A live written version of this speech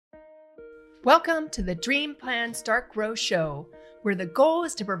Welcome to the Dream Plan Start Grow Show, where the goal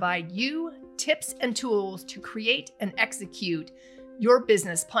is to provide you tips and tools to create and execute your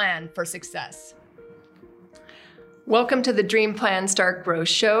business plan for success. Welcome to the Dream Plan Start Grow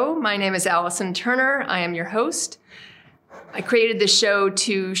Show. My name is Allison Turner. I am your host. I created this show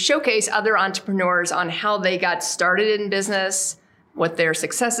to showcase other entrepreneurs on how they got started in business, what their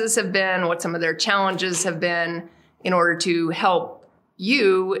successes have been, what some of their challenges have been, in order to help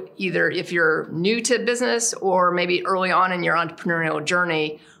you, either if you're new to business or maybe early on in your entrepreneurial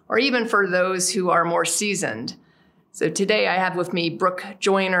journey, or even for those who are more seasoned. So today I have with me Brooke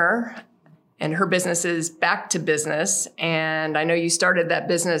Joyner, and her business is Back to Business. And I know you started that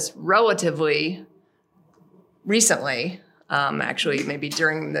business relatively recently, actually maybe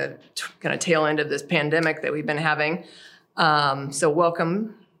during the kind of tail end of this pandemic that we've been having. So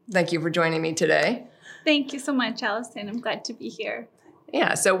welcome. Thank you for joining me today. Thank you so much, Allison. I'm glad to be here.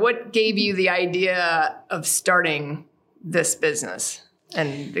 Yeah. So what gave you the idea of starting this business?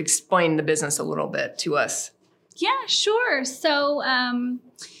 And explain the business a little bit to us. Yeah, sure. So, our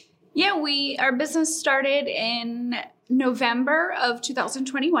business started in November of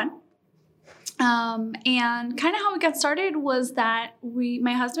 2021. And kind of how we got started was that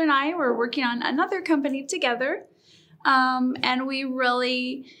my husband and I were working on another company together. And we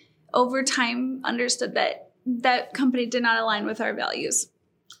really, over time, understood that company did not align with our values.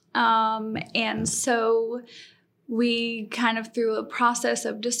 And so we kind of, through a process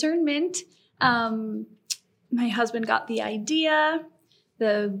of discernment, my husband got the idea,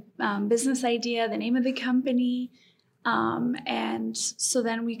 the business idea, the name of the company. And so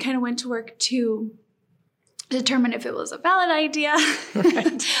then we kind of went to work to determine if it was a valid idea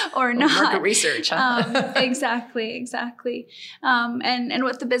or not. Market research, huh? Exactly. And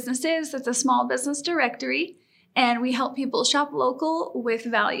what the business is, it's a small business directory, and we help people shop local with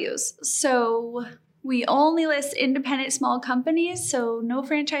values. So we only list independent small companies, so no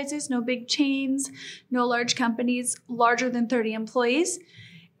franchises, no big chains, no large companies larger than 30 employees.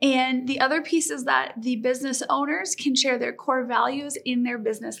 And the other piece is that the business owners can share their core values in their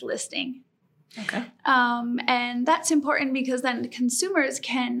business listing. Okay. And that's important because then consumers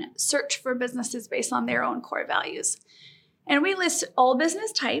can search for businesses based on their own core values. And we list all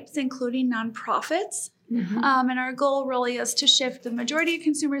business types, including nonprofits. Mm-hmm. And our goal really is to shift the majority of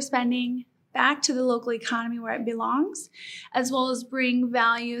consumer spending back to the local economy where it belongs, as well as bring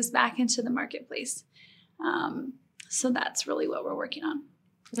values back into the marketplace. So that's really what we're working on.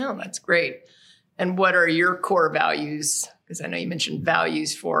 No, that's great. And what are your core values? Because I know you mentioned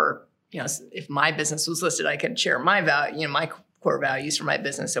values for, if my business was listed, I could share my my core values for my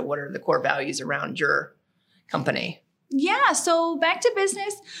business. So what are the core values around your company? Yeah, so Back to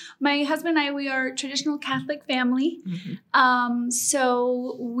Business, my husband and I, we are a traditional Catholic family. Mm-hmm.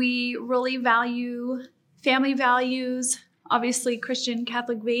 So we really value family values, obviously Christian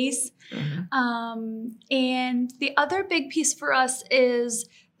Catholic base. Mm-hmm. And the other big piece for us is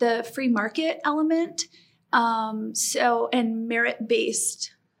the free market element. And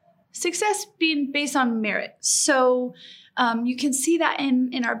merit-based. Success being based on merit. So you can see that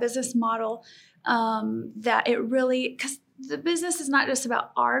in our business model, that it really, because the business is not just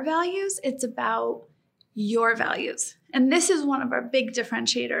about our values, it's about your values. And this is one of our big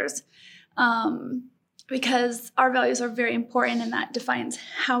differentiators, because our values are very important and that defines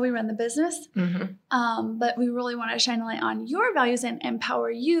how we run the business. Mm-hmm. But we really want to shine a light on your values and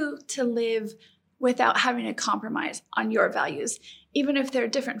empower you to live without having to compromise on your values, even if they're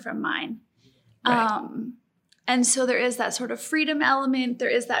different from mine. Right. And so there is that sort of freedom element. There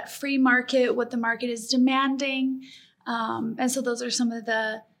is that free market, what the market is demanding. And so those are some of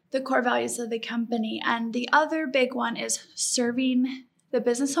the core values of the company. And the other big one is serving the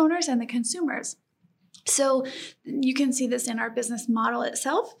business owners and the consumers. So you can see this in our business model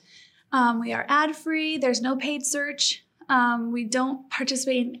itself. We are ad-free. There's no paid search. We don't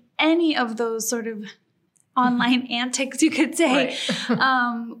participate in any of those sort of online antics, you could say.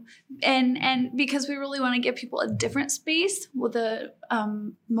 Right. And because we really want to give people a different space with a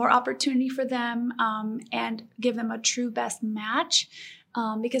more opportunity for them, and give them a true best match,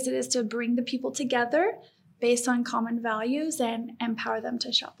 because it is to bring the people together based on common values and empower them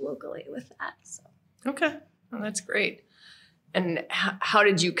to shop locally with that. So. Okay. Well, that's great. And how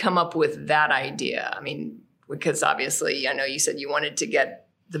did you come up with that idea? I mean, because obviously I know you said you wanted to get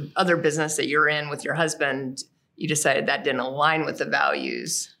the other business that you're in with your husband, you decided that didn't align with the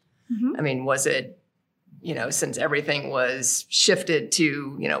values. Mm-hmm. I mean, was it, since everything was shifted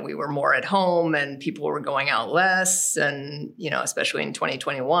to, we were more at home and people were going out less and, especially in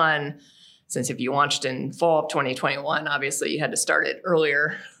 2021, since if you launched in fall of 2021, obviously you had to start it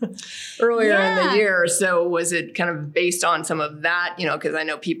earlier in the year. So was it kind of based on some of that, because I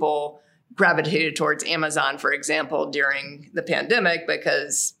know people gravitated towards Amazon, for example, during the pandemic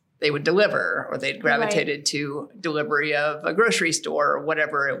because they would deliver, or they'd gravitated to delivery of a grocery store or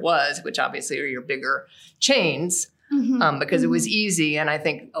whatever it was, which obviously are your bigger chains, because it was easy. And I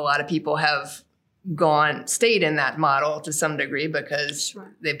think a lot of people have stayed in that model to some degree because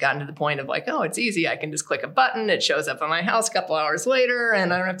they've gotten to the point of like, oh, it's easy. I can just click a button. It shows up at my house a couple hours later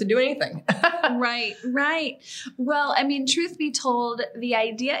and I don't have to do anything. Right. Well, I mean, truth be told, the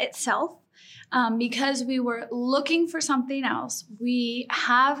idea itself, because we were looking for something else, we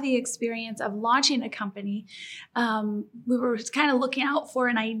have the experience of launching a company. We were kind of looking out for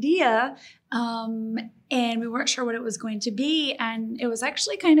an idea, and we weren't sure what it was going to be. And it was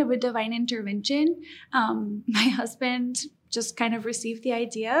actually kind of a divine intervention. My husband just kind of received the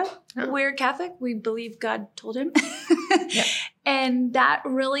idea. Oh. We're Catholic. We believe God told him. Yeah. And that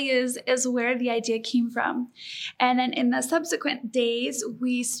really is where the idea came from. And then in the subsequent days,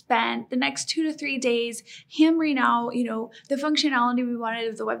 we spent the next 2 to 3 days hammering out, the functionality we wanted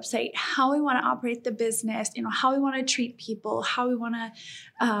of the website, how we want to operate the business, how we want to treat people, how we want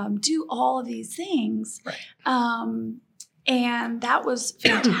to do all of these things. Right. And that was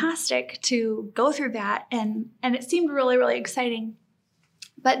fantastic to go through that. And it seemed really, really exciting.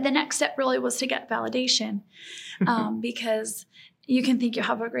 But the next step really was to get validation, because you can think you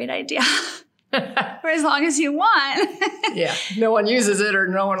have a great idea for as long as you want. Yeah. No one uses it or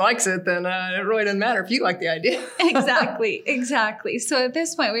no one likes it, then it really doesn't matter if you like the idea. Exactly. So at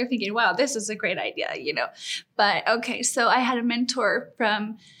this point, we were thinking, wow, this is a great idea, But okay, so I had a mentor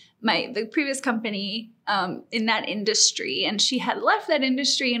from the previous company in that industry, and she had left that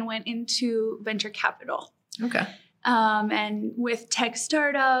industry and went into venture capital. Okay. And with tech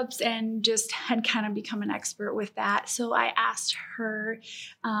startups, and just had kind of become an expert with that. So I asked her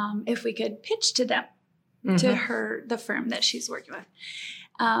if we could pitch to them, to the firm that she's working with.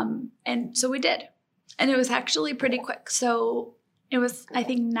 And so we did. And it was actually pretty quick. So it was, I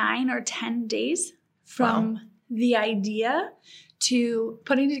think, 9 or 10 days from the idea to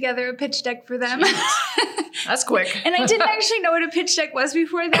putting together a pitch deck for them. That's quick. And I didn't actually know what a pitch deck was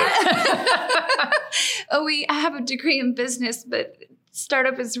before that. I have a degree in business, but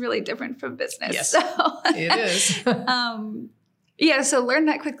startup is really different from business. Yes, so. It is. So learned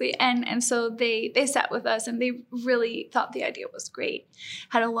that quickly. And so they sat with us and they really thought the idea was great,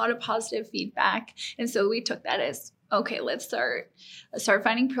 had a lot of positive feedback. And so we took that as, okay, let's start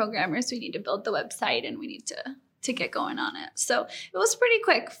finding programmers. We need to build the website and we need to get going on it. So it was pretty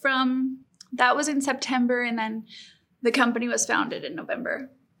quick that was in September, and then the company was founded in November.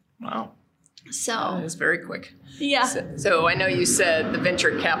 Wow. So it was very quick. Yeah. So I know you said the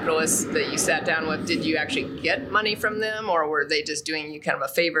venture capitalists that you sat down with, did you actually get money from them, or were they just doing you kind of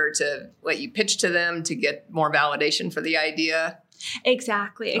a favor to let you pitch to them to get more validation for the idea?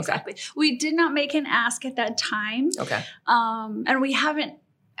 Exactly. Okay. We did not make an ask at that time. Okay. And we haven't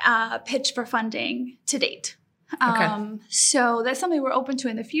pitched for funding to date. Okay. So that's something we're open to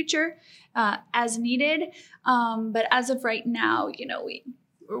in the future as needed. But as of right now,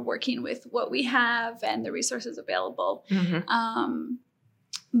 we're working with what we have and the resources available.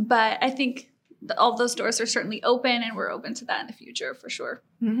 But I think all those doors are certainly open, and we're open to that in the future for sure.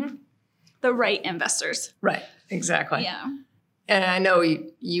 The right investors. Right. Exactly. Yeah. And I know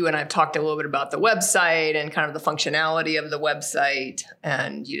you and I have talked a little bit about the website and kind of the functionality of the website,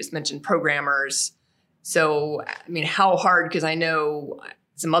 and you just mentioned programmers. So, I mean, how hard, because I know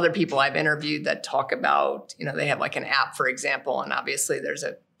some other people I've interviewed that talk about, they have like an app, for example, and obviously there's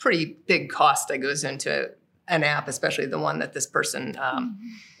a pretty big cost that goes into an app, especially the one that this person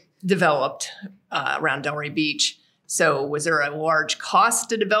developed around Delray Beach. So was there a large cost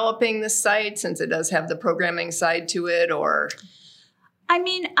to developing this site since it does have the programming side to it, or? I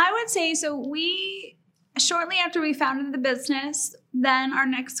mean, I would say so. Shortly after we founded the business, then our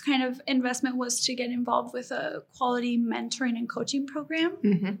next kind of investment was to get involved with a quality mentoring and coaching program.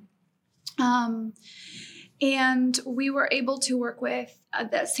 And we were able to work with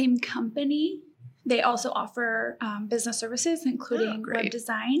that same company. They also offer business services, including web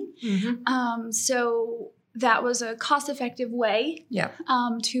design. So that was a cost-effective way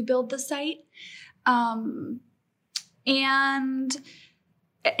to build the site. And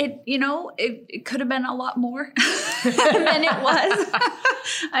it could have been a lot more than it was.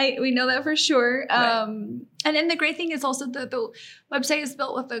 We know that for sure. Right. And then the great thing is also the website is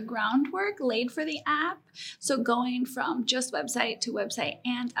built with the groundwork laid for the app. So going from just website to website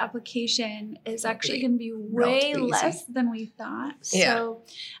and application is actually going to be way less than we thought. So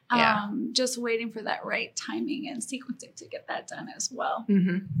just waiting for that right timing and sequencing to get that done as well.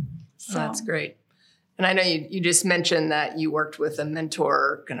 Mm-hmm. So that's great. And I know you just mentioned that you worked with a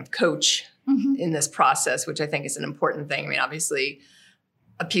mentor kind of coach in this process, which I think is an important thing. I mean, obviously,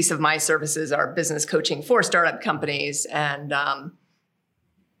 a piece of my services are business coaching for startup companies. And,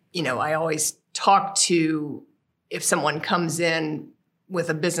 I always talk to, if someone comes in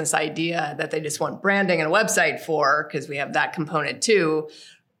with a business idea that they just want branding and a website for, because we have that component too,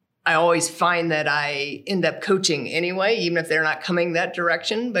 I always find that I end up coaching anyway, even if they're not coming that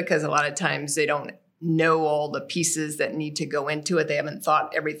direction, because a lot of times they don't know all the pieces that need to go into it. They haven't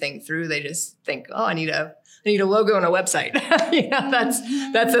thought everything through. They just think, oh, I need a logo and a website.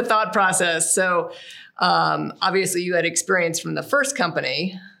 That's a thought process. So obviously you had experience from the first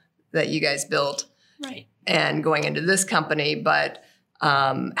company that you guys built, right, and going into this company. But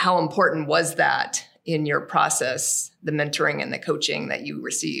how important was that in your process, the mentoring and the coaching that you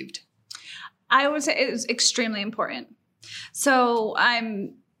received? I would say it was extremely important. So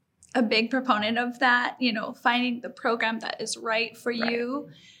I'm a big proponent of that, finding the program that is right for you.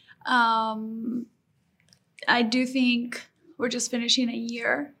 I do think we're just finishing a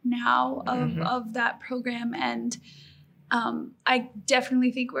year now of that program. And I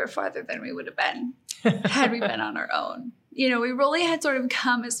definitely think we're farther than we would have been had we been on our own. We really had sort of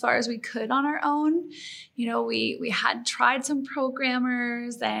come as far as we could on our own. We had tried some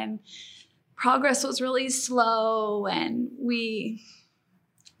programmers and progress was really slow, and we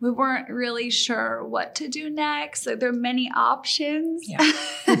weren't really sure what to do next. So there are many options,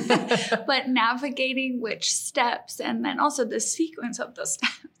 but navigating which steps and then also the sequence of those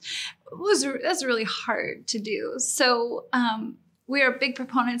steps that's really hard to do. So we are big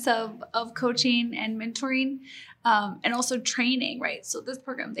proponents of coaching and mentoring and also training, right? So this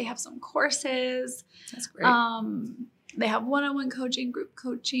program, they have some courses. That's great. They have one-on-one coaching, group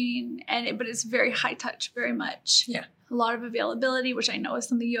coaching, but it's very high touch, very much. Yeah. A lot of availability, which I know is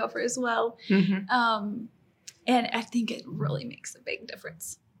something you offer as well. Mm-hmm. And I think it really makes a big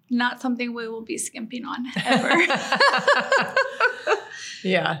difference. Not something we will be skimping on ever.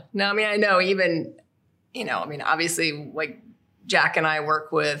 Yeah. No, I mean, I know even, obviously like Jack and I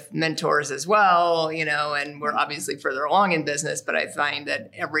work with mentors as well, and we're obviously further along in business, but I find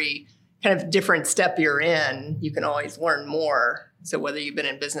that every kind of different step you're in, you can always learn more. So whether you've been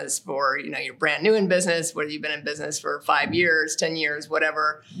in business for, you're brand new in business, whether you've been in business for 5 years, 10 years,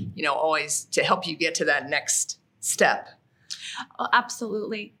 whatever, always to help you get to that next step. Oh,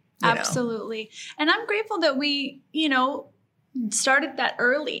 absolutely. Absolutely. And I'm grateful that we, started that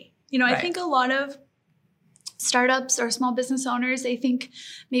early. I think a lot of startups or small business owners, they think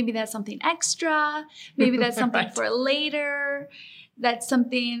maybe that's something extra. Maybe that's something for later. That's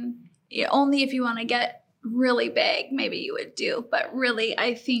something only if you want to get really big, maybe you would do. But really,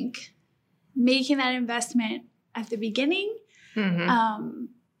 I think making that investment at the beginning,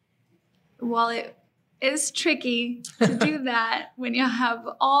 while it is tricky to do that when you have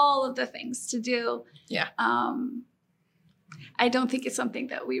all of the things to do, I don't think it's something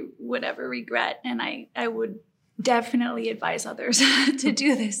that we would ever regret. And I would definitely advise others to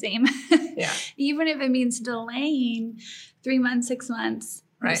do the same. Yeah. Even if it means delaying 3 months, 6 months,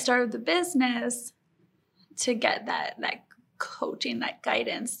 the start of the business, to get that coaching, that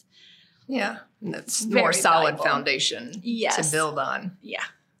guidance. Yeah. And that's more solid foundation to build on. Yeah.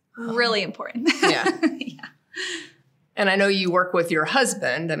 Really important. Yeah. And I know you work with your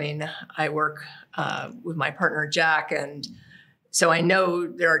husband. I mean, I work with my partner, Jack. And so I know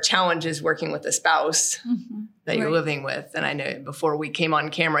there are challenges working with a spouse that you're living with. And I know before we came on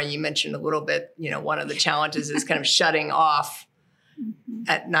camera, you mentioned a little bit, one of the challenges is kind of shutting off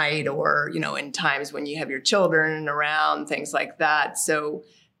at night or, in times when you have your children around, things like that. So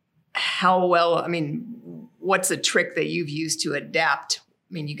what's a trick that you've used to adapt?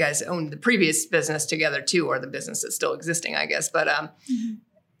 I mean, you guys owned the previous business together too, or the business that's still existing, I guess. But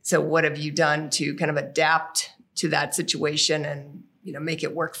so what have you done to kind of adapt to that situation and, make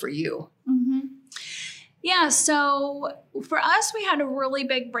it work for you? Yeah. So for us, we had a really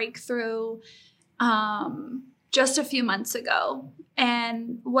big breakthrough just a few months ago.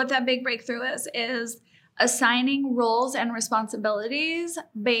 And what that big breakthrough is assigning roles and responsibilities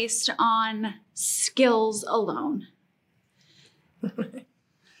based on skills alone.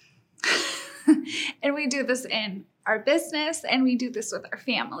 And we do this in our business, and we do this with our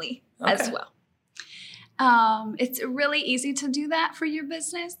family as well. It's really easy to do that for your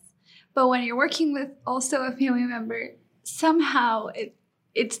business, but when you're working with also a family member, somehow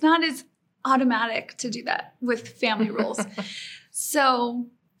it's not as automatic to do that with family rules. So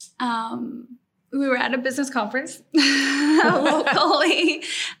we were at a business conference locally,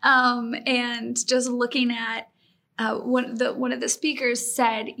 and just looking at one of the speakers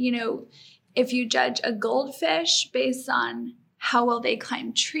said, if you judge a goldfish based on how well they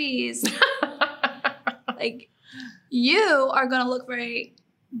climb trees, like you are going to look very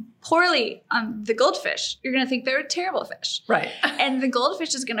poorly on the goldfish. You're going to think they're a terrible fish. Right. And the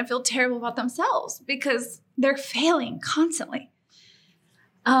goldfish is going to feel terrible about themselves because they're failing constantly.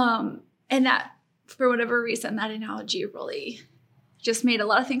 And that, for whatever reason, that analogy really just made a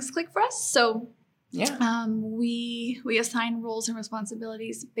lot of things click for us. So yeah, we assign roles and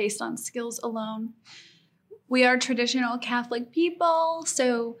responsibilities based on skills alone. We are traditional Catholic people,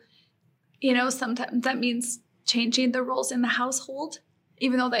 so sometimes that means changing the roles in the household,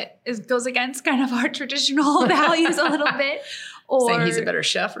 even though that goes against kind of our traditional values a little bit. Or saying he's a better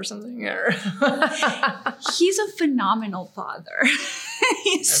chef or something, or he's a phenomenal father.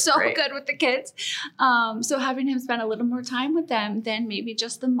 He's That's so great. good with the kids. So having him spend a little more time with them than maybe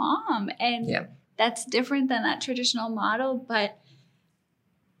just the mom, and that's different than that traditional model, but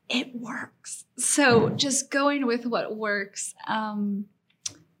it works. So just going with what works.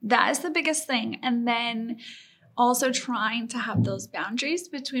 That is the biggest thing. And then also trying to have those boundaries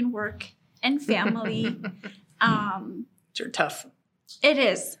between work and family. Which are tough. It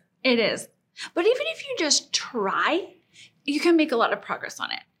is. But even if you just try, you can make a lot of progress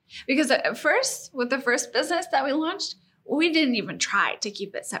on it. Because at first, with the first business that we launched, we didn't even try to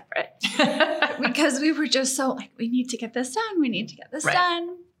keep it separate. Because we were just so like, we need to get this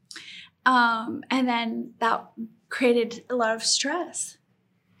done. And then that created a lot of stress.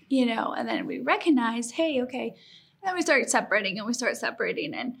 And then we recognized, hey, okay. And then we started separating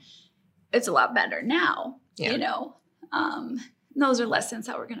and it's a lot better now, Those are lessons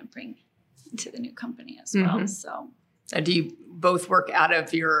that we're going to bring into the new company as well. So, do you both work out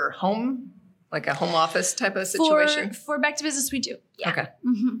of your home, like a home office type of situation? For Back to Business, we do. Yeah. Okay.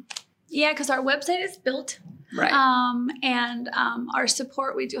 Mm-hmm. Yeah, because our website is built. Right. And our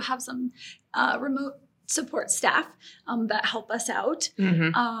support, we do have some remote support staff that help us out.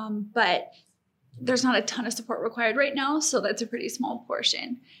 But there's not a ton of support required right now, so that's a pretty small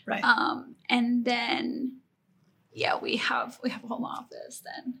portion. Right. And then, we have a home office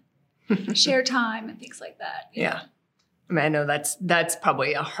and share time and things like that. Yeah. I mean, I know that's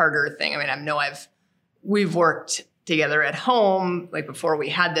probably a harder thing. I mean, we've worked together at home, like before we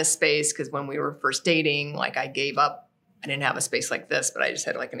had this space, because when we were first dating, like I gave up. I didn't have a space like this, but I just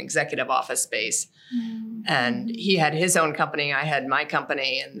had like an executive office space. And he had his own company. I had my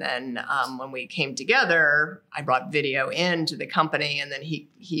company. And then when we came together, I brought video into the company. And then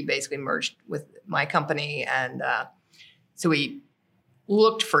he basically merged with my company. And so we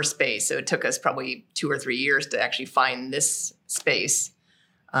looked for space. So it took us probably 2 or 3 years to actually find this space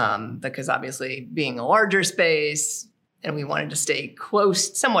because obviously being a larger space, and we wanted to stay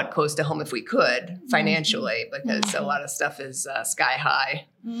somewhat close to home if we could financially, because a lot of stuff is sky high.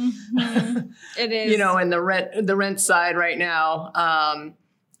 It is, in the rent side right now.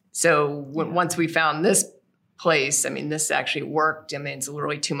 Once we found this place, I mean, this actually worked. I mean, it's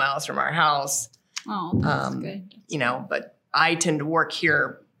literally 2 miles from our house. Oh, that's good. But I tend to work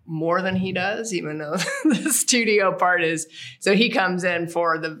here more than he does, even though the studio part is. So he comes in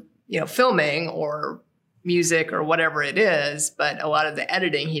for the filming or music or whatever it is, but a lot of the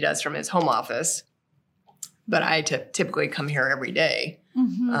editing he does from his home office. But I typically come here every day,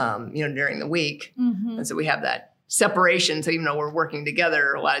 during the week. And so we have that separation. So even though we're working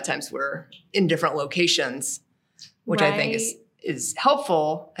together, a lot of times we're in different locations, which I think is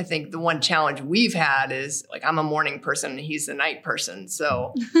helpful. I think the one challenge we've had is like, I'm a morning person and he's a night person.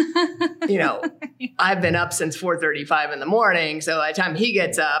 So, I've been up since 4:35 in the morning. So by the time he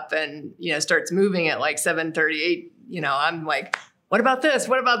gets up and, starts moving at like 7:38, I'm like, what about this?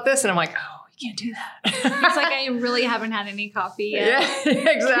 What about this? And I'm like, oh, you can't do that. It's like, I really haven't had any coffee yet.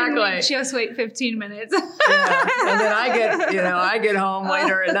 Yeah, exactly. Can we just wait 15 minutes. Yeah. And then I get home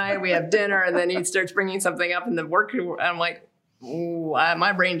later at night, we have dinner, and then he starts bringing something up in the work. I'm like, ooh,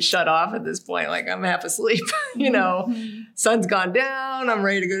 my brain's shut off at this point. Like I'm half asleep, sun's gone down. I'm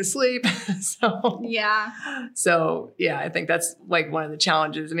ready to go to sleep. So I think that's like one of the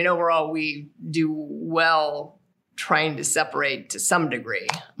challenges. I mean, overall, we do well trying to separate to some degree.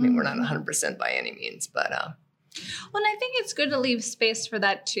 I mean, we're not 100% by any means, but. Well, and I think it's good to leave space for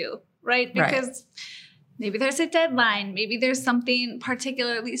that too, right? Because maybe there's a deadline, maybe there's something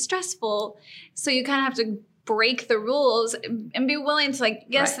particularly stressful. So you kind of have to break the rules and be willing to like,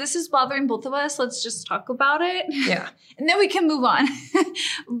 yes, this is bothering both of us. Let's just talk about it. Yeah. And then we can move on.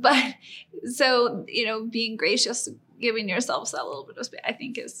 But so, being gracious, giving yourselves that little bit of space, I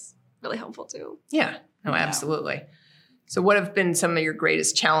think is really helpful too. Yeah, no, absolutely. So what have been some of your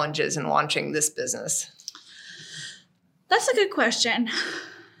greatest challenges in launching this business? That's a good question.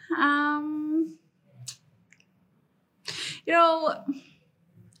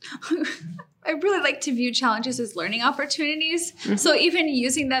 I really like to view challenges as learning opportunities. Mm-hmm. So even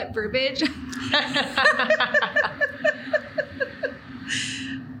using that verbiage.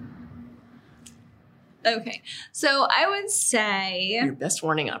 Okay. So I would say your best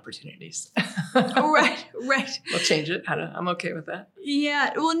learning opportunities. Right. We'll change it. I'm okay with that.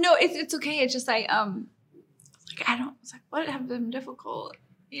 Yeah. Well, no, it's okay. It's just what have been difficult,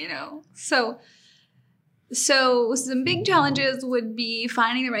 So some big challenges would be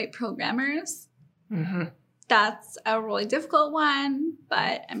finding the right programmers. Mm-hmm. That's a really difficult one,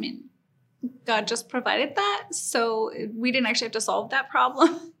 but I mean, God just provided that. So we didn't actually have to solve that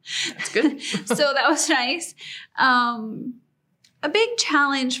problem. That's good. So that was nice. A big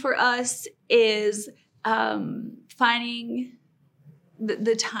challenge for us is finding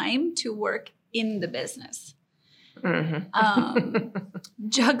the time to work in the business. Mm-hmm.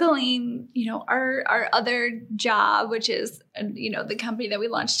 Juggling, our other job, which is, the company that we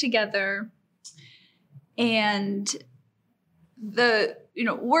launched together, and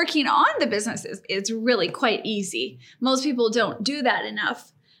working on the business is really quite easy. Most people don't do that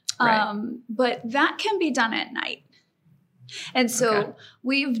enough. Right. But that can be done at night. And so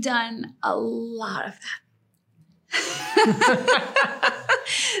we've done a lot of that.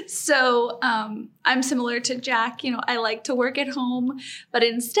 So I'm similar to Jack. I like to work at home, but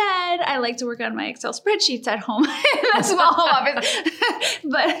instead I like to work on my Excel spreadsheets at home in a small home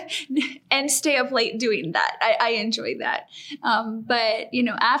office, and stay up late doing that. I enjoy that. But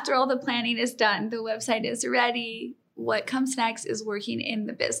after all the planning is done, the website is ready. What comes next is working in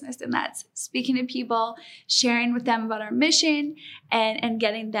the business, and that's speaking to people, sharing with them about our mission, and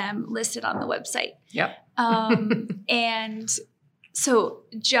getting them listed on the website. Yep. And so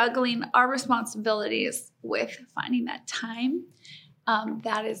juggling our responsibilities with finding that time,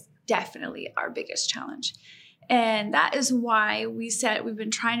 that is definitely our biggest challenge. And that is why we've been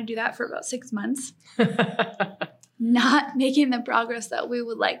trying to do that for about 6 months, not making the progress that we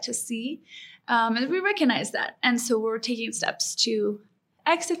would like to see. And we recognize that. And so we're taking steps to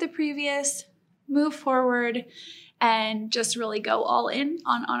exit the previous, move forward, and just really go all in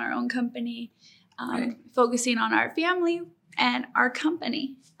on our own company, focusing on our family and our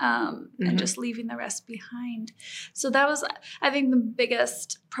company, and just leaving the rest behind. So that was, I think, the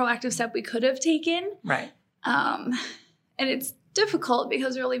biggest proactive step we could have taken. Right. And it's difficult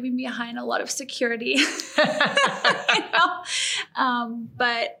because we're leaving behind a lot of security,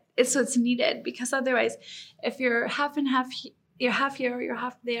 but it's what's needed, because otherwise, if you're half and half, you're half here, you're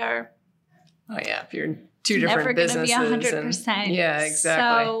half there. Oh yeah, if you're in two different businesses, never going to be 100%. Yeah,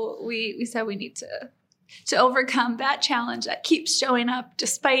 exactly. So we said we need to overcome that challenge that keeps showing up,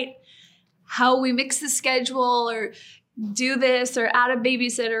 despite how we mix the schedule or do this or add a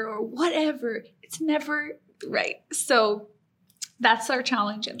babysitter or whatever. It's never right. So that's our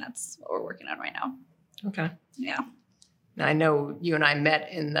challenge, and that's what we're working on right now. Okay. Yeah. I know you and I met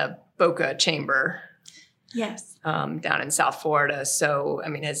in the Boca Chamber. Yes. Down in South Florida. So, I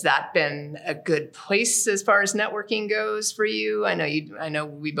mean, has that been a good place as far as networking goes for you? I know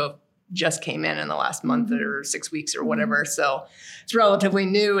we both just came in the last month or 6 weeks or whatever. So it's relatively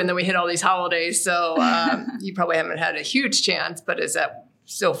new. And then we hit all these holidays. So you probably haven't had a huge chance, but has that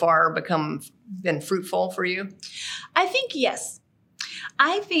so far been fruitful for you? I think yes.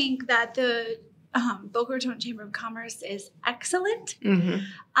 I think that the Boca Raton Chamber of Commerce is excellent. Mm-hmm.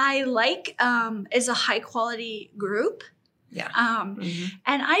 I like is a high quality group. Yeah.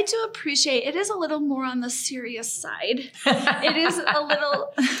 And I do appreciate it is a little more on the serious side. It is a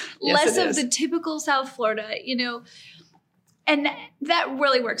little less of the typical South Florida, and that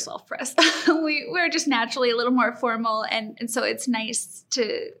really works well for us. We're just naturally a little more formal, and so it's nice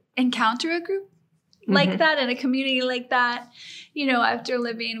to encounter a group like that in a community like that. After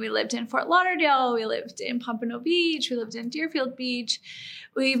we lived in Fort Lauderdale, we lived in Pompano Beach, we lived in Deerfield Beach.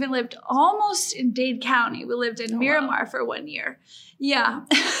 We even lived almost in Dade County. We lived in Miramar for 1 year. Yeah.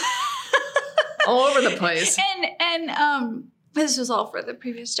 All over the place. And this was all for the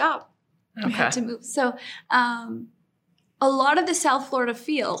previous job. Okay. We had to move. So a lot of the South Florida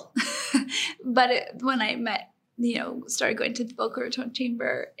feel, but when I met started going to the Boca Raton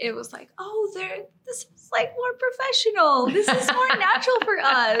Chamber, it was like, oh, this is like more professional. This is more natural for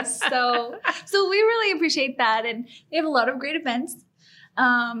us. So we really appreciate that. And they have a lot of great events.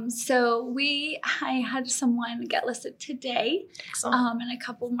 I had someone get listed today, and a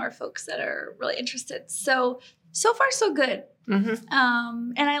couple more folks that are really interested. So far so good. Mm-hmm.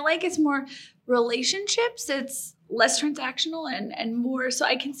 And I like it's more relationships. It's less transactional and more. So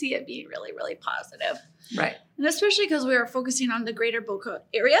I can see it being really, really positive. Right. And especially because we are focusing on the greater Boca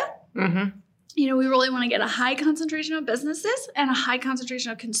area. Mm-hmm. We really want to get a high concentration of businesses and a high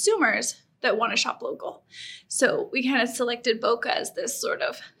concentration of consumers that want to shop local. So we kind of selected Boca as this sort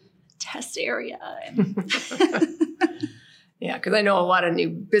of test area. Yeah, because I know a lot of new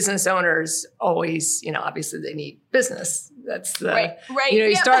business owners always, obviously they need business. That's the, right.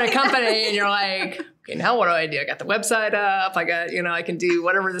 You start a company and you're like, okay, now what do? I got the website up. I got, I can do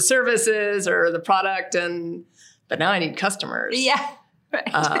whatever the service is or the product, but now I need customers. Yeah, right.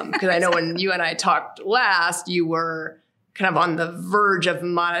 Because I know when you and I talked last, you were kind of on the verge of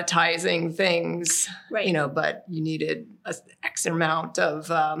monetizing things, right. But you needed a X amount of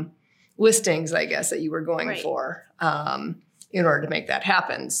listings, I guess, that you were going right. for in order to make that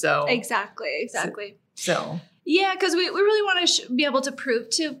happen. So exactly. So yeah, because we really want to be able to prove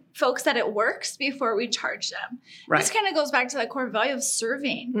to folks that it works before we charge them. Right. This kind of goes back to that core value of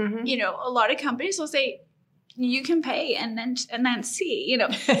serving. Mm-hmm. A lot of companies will say, you can pay and then see,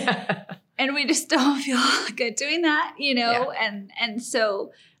 and we just don't feel good doing that, Yeah. and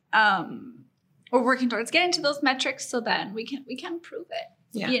so we're working towards getting to those metrics so then we can prove it,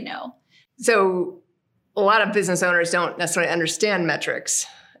 Yeah. So a lot of business owners don't necessarily understand metrics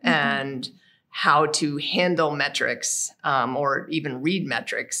and how to handle metrics or even read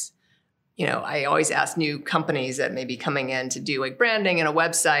metrics. I always ask new companies that may be coming in to do like branding and a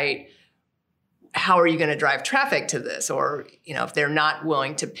website, how are you going to drive traffic to this? Or, if they're not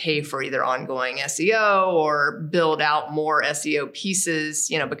willing to pay for either ongoing SEO or build out more SEO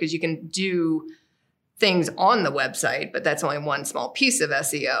pieces, because you can do things on the website, but that's only one small piece of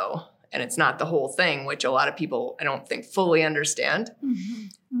SEO. And it's not the whole thing, which a lot of people, I don't think, fully understand.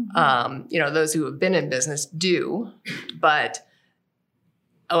 Those who have been in business do, but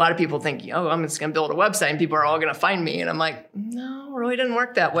a lot of people think, I'm just going to build a website and people are all going to find me. And I'm like, no, it really doesn't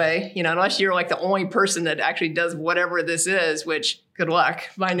work that way. Unless you're like the only person that actually does whatever this is, which good luck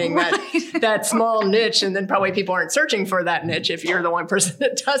finding that small niche. And then probably people aren't searching for that niche if you're the one person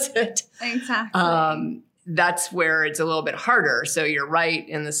that does it. Exactly. That's where it's a little bit harder. So you're right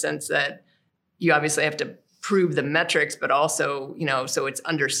in the sense that you obviously have to prove the metrics, but also, so it's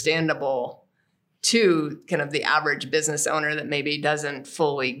understandable to kind of the average business owner that maybe doesn't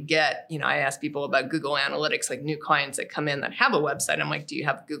fully get, I ask people about Google Analytics, like new clients that come in that have a website. I'm like, do you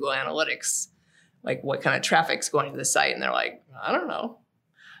have Google Analytics? Like what kind of traffic's going to the site? And they're like, I don't know.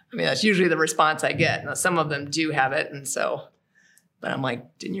 I mean, that's usually the response I get. Now, some of them do have it. And so, but I'm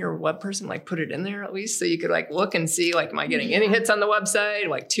like, didn't your web person like put it in there at least so you could like look and see, like, am I getting any hits on the website?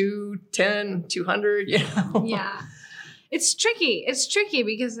 Like 2, 10, 200, Yeah. It's tricky. It's tricky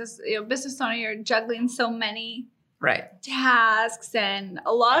because as business owner, you're juggling so many tasks, and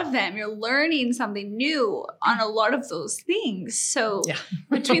a lot of them you're learning something new on a lot of those things. So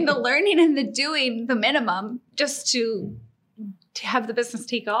between the learning and the doing the minimum just to have the business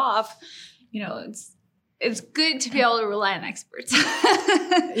take off, it's good to be able to rely on experts.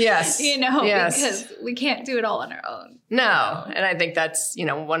 Yes. Because we can't do it all on our own. No. And I think that's,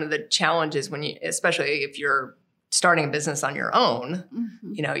 one of the challenges when especially if you're starting a business on your own,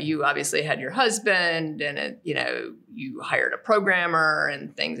 you obviously had your husband and, you hired a programmer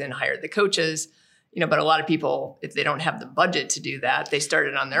and things and hired the coaches, but a lot of people, if they don't have the budget to do that, they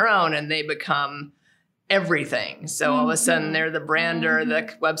started on their own and they become everything. So all of a sudden they're the brander, the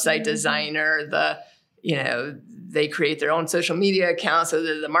website designer, they create their own social media accounts. So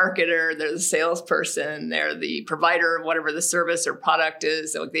they're the marketer, they're the salesperson, they're the provider of whatever the service or product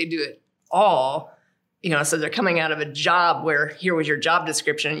is. So they do it all. So they're coming out of a job where here was your job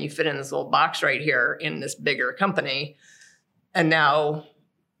description and you fit in this little box right here in this bigger company. And now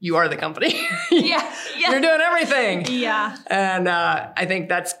you are the company. Yeah. You're doing everything. Yeah. And I think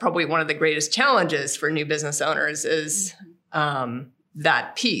that's probably one of the greatest challenges for new business owners is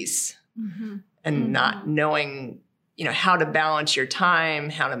that piece and not knowing, how to balance your time,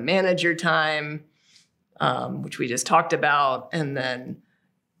 how to manage your time, which we just talked about. And then,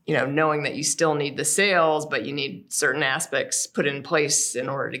 knowing that you still need the sales, but you need certain aspects put in place in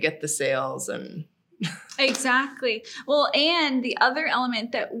order to get the sales. And exactly. Well, and the other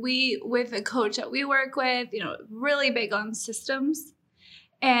element that with a coach that we work with, really big on systems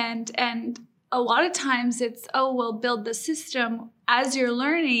and a lot of times it's, we'll build the system as you're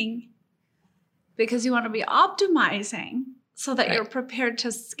learning because you want to be optimizing so that you're prepared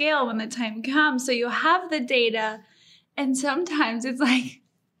to scale when the time comes. So you have the data, and sometimes it's like,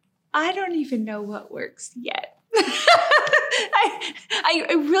 I don't even know what works yet. I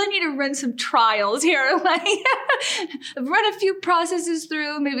really need to run some trials here. Like run a few processes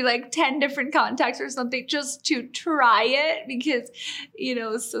through, maybe like 10 different contacts or something, just to try it, because,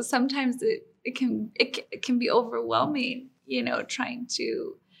 so sometimes it can be overwhelming, trying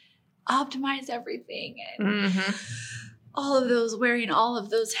to optimize everything and all of those, wearing all of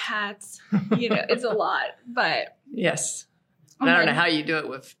those hats, it's a lot, but. Yes. And I don't know how you do it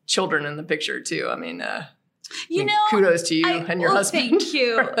with children in the picture too. I mean, kudos to you and your husband. Thank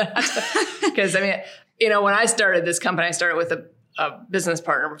you. Because when I started this company, I started with a business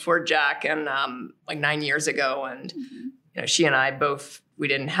partner before Jack, and like 9 years ago. And she and I both, we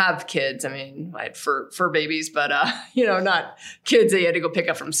didn't have kids. I mean, I had fur babies, but not kids that you had to go pick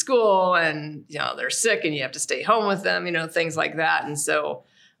up from school, and they're sick and you have to stay home with them. Things like that. And so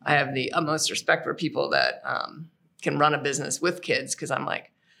I have the utmost respect for people that can run a business with kids, because I'm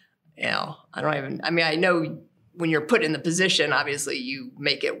like, I know when you're put in the position, obviously you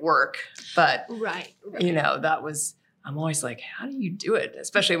make it work, but right. I'm always like, how do you do it?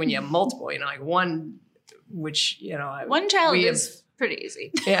 Especially when you have multiple, like one, which, one child is pretty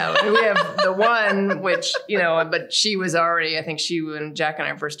easy. Yeah. We have the one, which, but she was already, I think when Jack and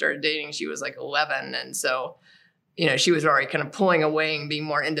I first started dating, she was like 11. And so, she was already kind of pulling away and being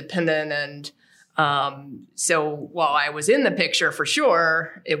more independent. And, so while I was in the picture for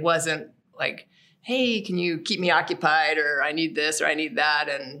sure, it wasn't like, hey, can you keep me occupied, or I need this or I need that.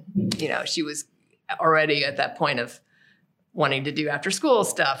 And, she was already at that point of wanting to do after school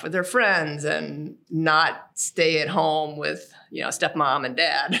stuff with her friends and not stay at home with, stepmom and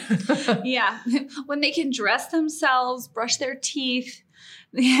dad. Yeah. When they can dress themselves, brush their teeth,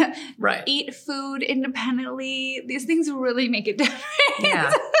 right, eat food independently, these things really make a difference.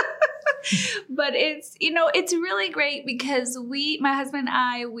 Yeah. But it's, it's really great because my husband and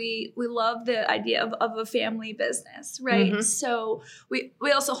I, we love the idea of a family business, right? Mm-hmm. So we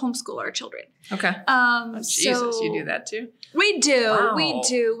also homeschool our children. Okay. Jesus, you do that too? We do. Wow. We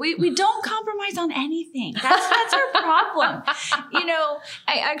do. We don't compromise on anything. That's our problem. I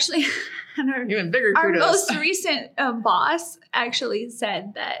actually, even bigger our kudos. most recent boss actually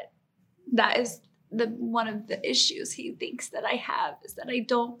said that is one of the issues he thinks that I have, is that I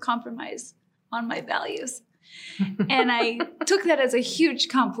don't compromise on my values. And I took that as a huge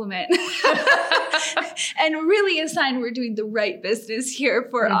compliment and really a sign we're doing the right business here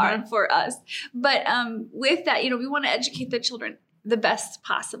for us. But with that, we want to educate the children the best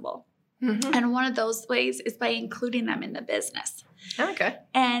possible. Mm-hmm. And one of those ways is by including them in the business. Okay.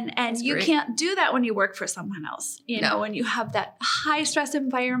 And you can't do that when you work for someone else. When you have that high stress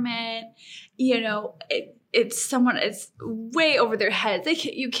environment, it's way over their heads.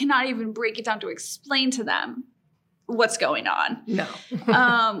 You cannot even break it down to explain to them what's going on. No.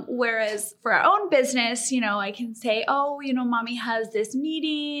 Whereas for our own business, I can say, mommy has this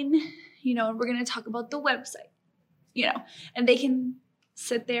meeting, and we're going to talk about the website, and they can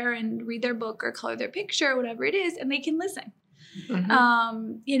sit there and read their book or color their picture, whatever it is, and they can listen.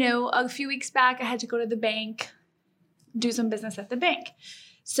 Mm-hmm. A few weeks back, I had to go to the bank, do some business at the bank.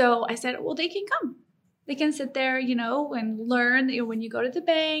 So I said, well, they can come. They can sit there, and learn. When you go to the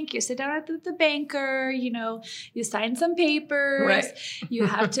bank, you sit down at the banker, you sign some papers. Right. You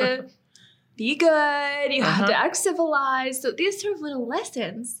have to be good. You have to act civilized. So these sort of little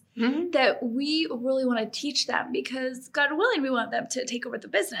lessons that we really want to teach them, because God willing, we want them to take over the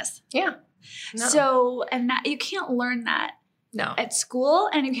business. Yeah. No. So, and that you can't learn that. No. At school,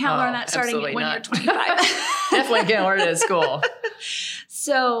 and you can't learn that starting when you're 25. Definitely can't learn it at school.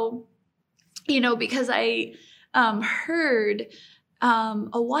 So, because I heard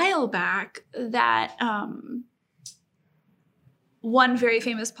a while back that one very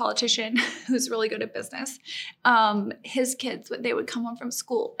famous politician who's really good at business, his kids, they would come home from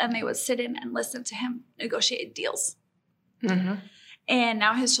school and they would sit in and listen to him negotiate deals. Mm-hmm. And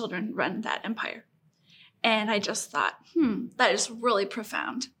now his children run that empire. And I just thought, that is really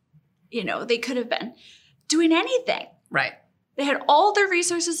profound. They could have been doing anything. Right. They had all their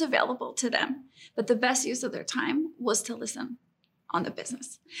resources available to them, but the best use of their time was to listen on the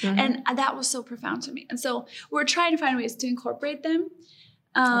business. Mm-hmm. And that was so profound to me. And so we're trying to find ways to incorporate them.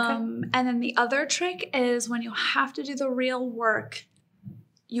 And then the other trick is, when you have to do the real work,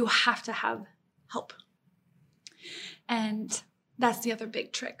 you have to have help. And That's the other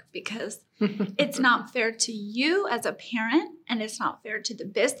big trick, because it's not fair to you as a parent, and it's not fair to the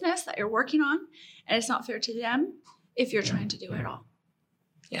business that you're working on, and it's not fair to them if you're trying to do it all.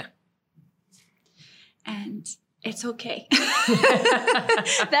 Yeah. And it's okay.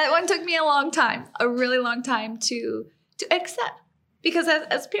 That one took me a long time, a really long time to accept, because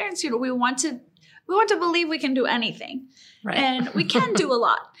as parents, we want to believe we can do anything, Right. and we can do a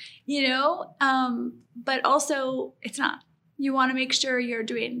lot, but also it's not. You want to make sure you're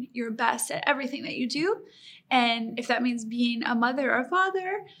doing your best at everything that you do. And if that means being a mother or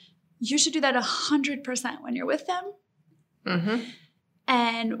father, you should do that 100% when you're with them. Mm-hmm.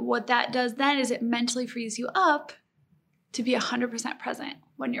 And what that does then is it mentally frees you up to be 100% present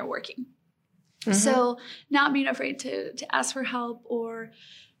when you're working. Mm-hmm. So not being afraid to ask for help, or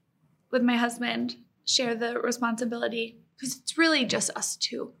with my husband, share the responsibility, because it's really just us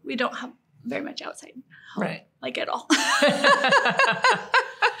two. We don't have very much outside help, right, like at all.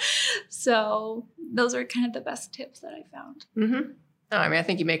 So those are kind of the best tips that I found. Mm-hmm. No, I mean, I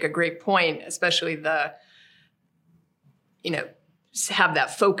think you make a great point, especially have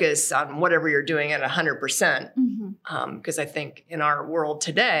that focus on whatever you're doing at 100%. Because I think in our world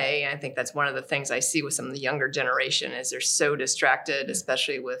today, I think that's one of the things I see with some of the younger generation is they're so distracted,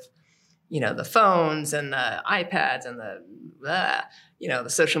 especially with, the phones and the iPads and the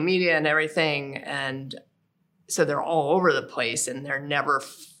social media and everything. And so they're all over the place, and they're never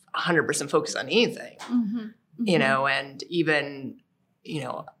 100% focused on anything, and even,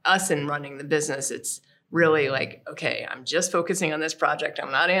 us in running the business, it's really like, okay, I'm just focusing on this project.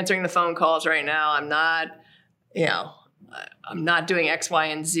 I'm not answering the phone calls right now. I'm not doing X, Y,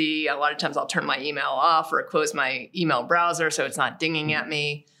 and Z. A lot of times I'll turn my email off or close my email browser so it's not dinging at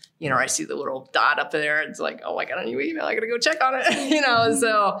me. I see the little dot up there. It's like, oh, I got a new email. I got to go check on it.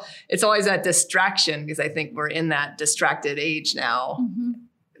 So it's always that distraction, because I think we're in that distracted age now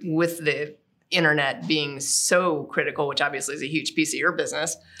with the internet being so critical, which obviously is a huge piece of your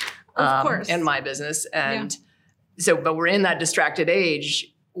business. Of course. And my business. And but we're in that distracted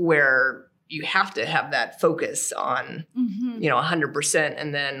age where you have to have that focus on, 100%.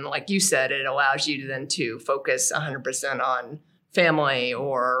 And then, like you said, it allows you to then to focus 100% on family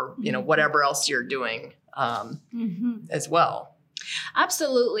or, whatever else you're doing as well.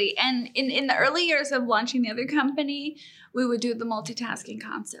 Absolutely. And in the early years of launching the other company, we would do the multitasking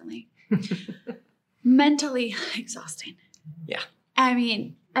constantly. Mentally exhausting. Yeah. I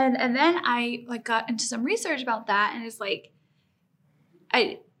mean, and then I got into some research about that, and it's like,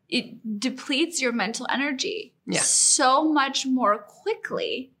 it depletes your mental energy so much more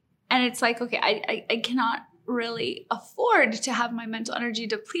quickly. And it's like, okay, I cannot really afford to have my mental energy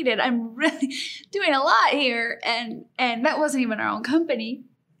depleted. I'm really doing a lot here. And that wasn't even our own company,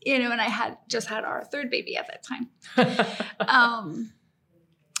 and I had just had our third baby at that time.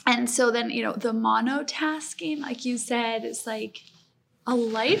 And so then, the monotasking, like you said, is like a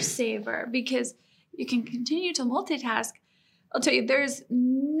lifesaver, because you can continue to multitask. I'll tell you, there's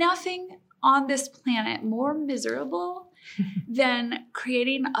nothing on this planet more miserable than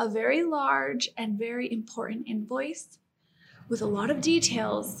creating a very large and very important invoice with a lot of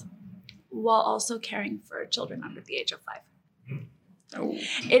details while also caring for children under the age of 5. Oh.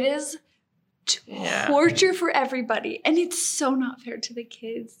 It is torture for everybody, and it's so not fair to the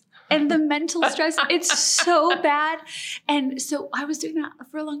kids. And the mental stress, it's so bad. And so I was doing that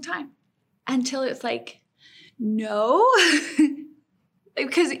for a long time until it's like, no,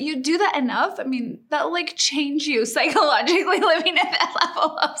 because you do that enough. I mean, that'll change you psychologically, living at that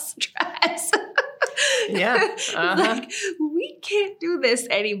level of stress. Yeah. We can't do this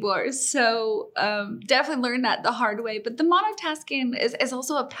anymore. So definitely learned that the hard way. But the monotasking is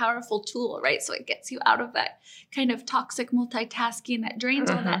also a powerful tool, right? So it gets you out of that kind of toxic multitasking that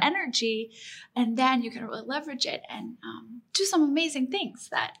drains all that energy. And then you can really leverage it and do some amazing things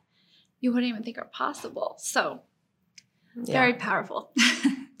that you wouldn't even think are possible. So very powerful.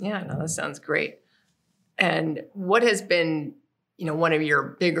 Yeah, no, that sounds great. And what has been, one of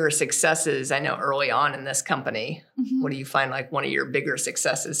your bigger successes, I know early on in this company, what do you find like one of your bigger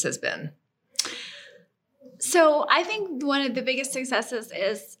successes has been? So I think one of the biggest successes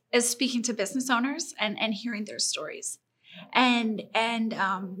is speaking to business owners and hearing their stories and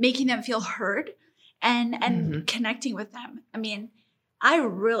making them feel heard and connecting with them. I mean, I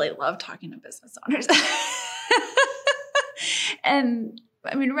really love talking to business owners. And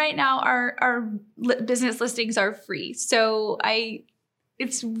I mean, right now our business listings are free. So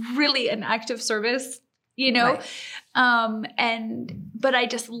it's really an active service, Right. But I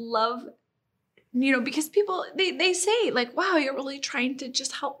just love, because people, they say like, wow, you're really trying to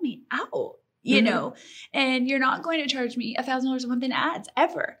just help me out. you know, and you're not going to charge me $1,000 a month in ads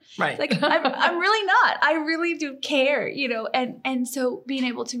ever. Right. Like I'm really not. I really do care, you know, and so being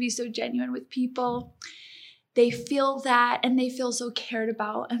able to be so genuine with people, they feel that and they feel so cared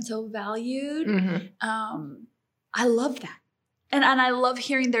about and so valued. I love that. And I love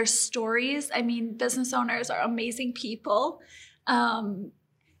hearing their stories. I mean, business owners are amazing people.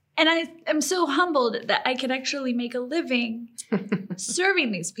 And I am so humbled that I can actually make a living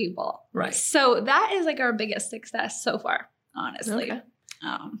serving these people. Right. So that is like our biggest success so far, honestly. Okay.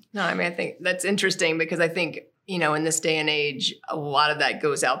 No, I mean, I think that's interesting because I think, you know, in this day and age, a lot of that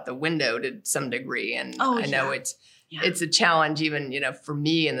goes out the window to some degree. And I know it's a challenge even, you know, for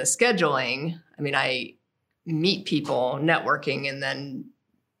me in the scheduling. I mean, I meet people networking and then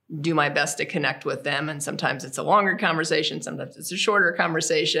do my best to connect with them. And sometimes it's a longer conversation. Sometimes it's a shorter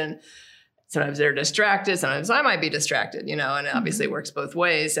conversation. Sometimes they're distracted. Sometimes I might be distracted, you know, and obviously it works both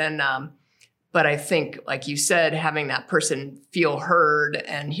ways. And, but I think, like you said, having that person feel heard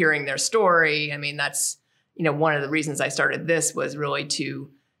and hearing their story, I mean, that's, you know, one of the reasons I started this was really to, you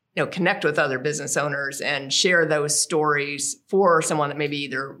know, connect with other business owners and share those stories for someone that maybe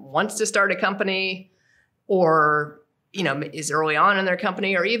either wants to start a company or, you know, is early on in their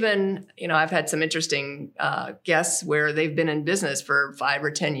company, or even, you know, I've had some interesting guests where they've been in business for 5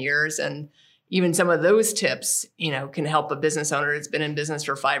 or 10 years. And even some of those tips, you know, can help a business owner that's been in business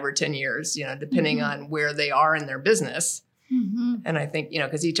for 5 or 10 years, you know, depending on where they are in their business. And I think, you know,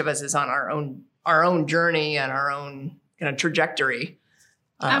 because each of us is on our own journey and our own kind of trajectory.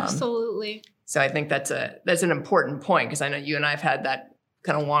 Absolutely. So I think that's an important point, because I know you and I have had that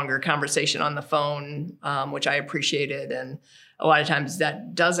kind of longer conversation on the phone, which I appreciated. And a lot of times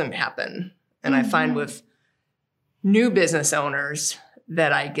that doesn't happen. And I find with new business owners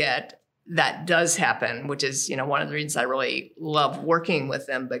that I get, that does happen, which is, you know, one of the reasons I really love working with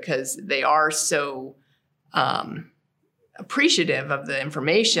them, because they are so appreciative of the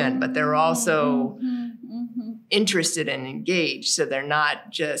information, but they're also interested and engaged. So they're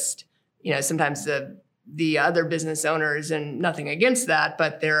not just, you know, sometimes the other business owners, and nothing against that,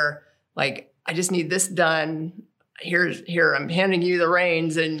 but they're like, I just need this done. Here, I'm handing you the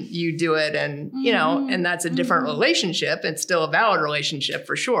reins and you do it. And, you know, and that's a different relationship. It's still a valid relationship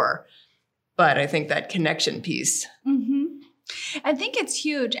for sure. But I think that connection piece. I think it's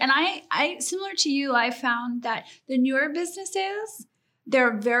huge. And I similar to you, I found that the newer businesses,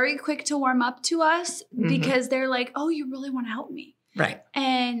 they're very quick to warm up to us because they're like, oh, you really want to help me. Right.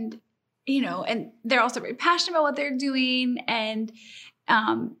 And, you know, and they're also very passionate about what they're doing. And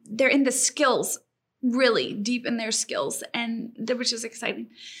they're in the skills, really deep in their skills, and which is exciting.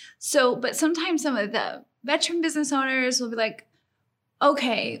 So, but sometimes some of the veteran business owners will be like,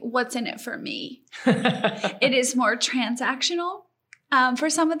 okay, what's in it for me? It is more transactional for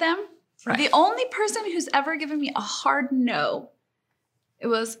some of them. Right. The only person who's ever given me a hard no, it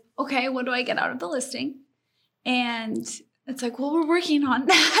was, okay, what do I get out of the listing? And it's like, well, we're working on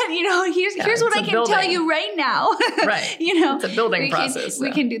that. You know, here's what I can tell you right now. Right. You know, it's a building process.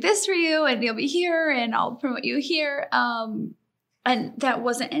 We can do this for you, and you'll be here, and I'll promote you here. And that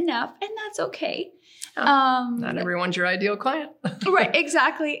wasn't enough, and that's okay. Not everyone's your ideal client. Right.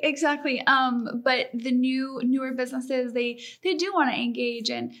 Exactly. But the newer businesses, they do want to engage,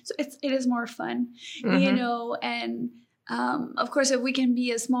 and so it is more fun, you know, and of course, if we can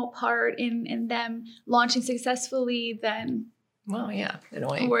be a small part in them launching successfully, then well, yeah, it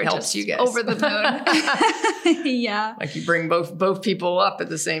only helps you guys over the moon. Yeah, like you bring both people up at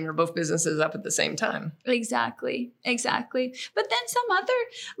the same, or both businesses up at the same time. Exactly. But then some other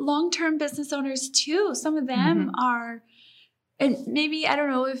long-term business owners too. Some of them are, and maybe I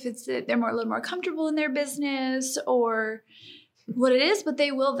don't know if it's that they're a little more comfortable in their business or what it is, but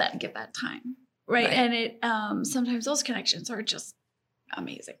they will then give that time. Right. And it sometimes those connections are just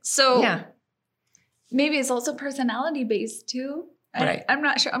amazing. So yeah, maybe it's also personality based too. Right. I'm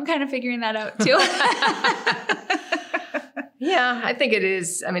not sure. I'm kind of figuring that out too. Yeah, I think it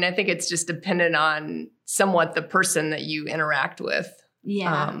is. I mean, I think it's just dependent on somewhat the person that you interact with.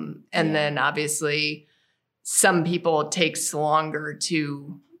 Yeah. And then obviously some people it takes longer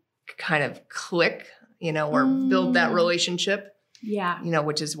to kind of click, you know, or build that relationship. Yeah. You know,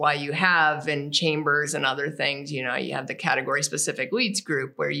 which is why you have in chambers and other things, you know, you have the category specific leads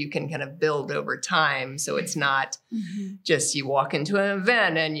group where you can kind of build over time. So it's not just you walk into an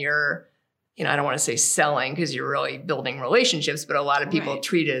event and you're, you know, I don't want to say selling because you're really building relationships, but a lot of people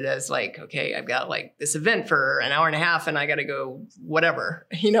treat it as like, okay, I've got like this event for an hour and a half and I got to go whatever,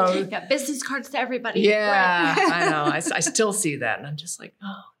 you know. Got business cards to everybody. Yeah, I know. I still see that. And I'm just like,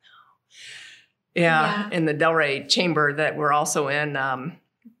 oh. Yeah, in the Delray chamber that we're also in,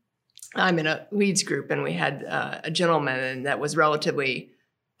 I'm in a leads group, and we had a gentleman, and that was relatively,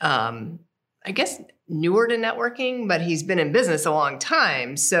 I guess, newer to networking, but he's been in business a long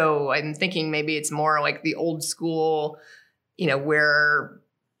time. So I'm thinking maybe it's more like the old school, where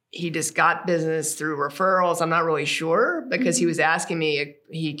he just got business through referrals. I'm not really sure, because he was asking me,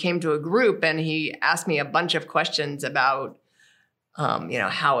 he came to a group and he asked me a bunch of questions about,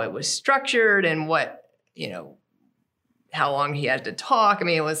 how it was structured and what, how long he had to talk. I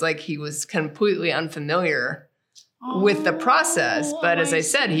mean, it was like he was completely unfamiliar with the process. But as I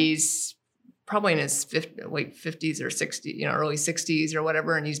said, he's probably in his late 50s or 60s, early 60s or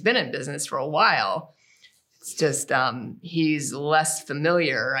whatever, and he's been in business for a while. It's just he's less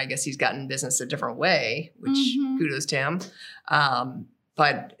familiar. I guess he's gotten business a different way, which kudos to him.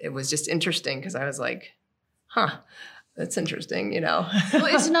 But it was just interesting because I was like, that's interesting, Well,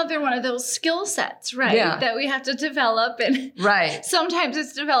 it's another one of those skill sets, right? Yeah. That we have to develop. And right. Sometimes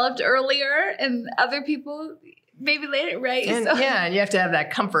it's developed earlier and other people maybe later, right? And, and you have to have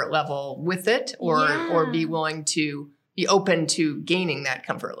that comfort level with it or be willing to be open to gaining that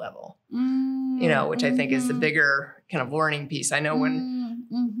comfort level, which I think is the bigger kind of learning piece. I know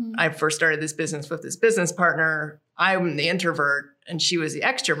when I first started this business with this business partner, I'm the introvert and she was the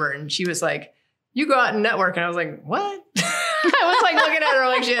extrovert, and she was like, you go out and network. And I was like, what? I was like looking at her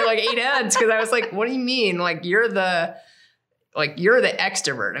like she had like 8 heads, because I was like, what do you mean? Like you're the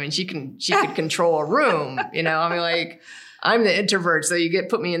extrovert. I mean, she could control a room, I mean, like I'm the introvert. So you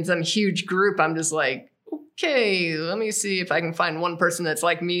put me in some huge group. I'm just like, okay, let me see if I can find one person that's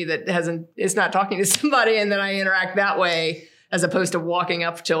like me that is not talking to somebody. And then I interact that way, as opposed to walking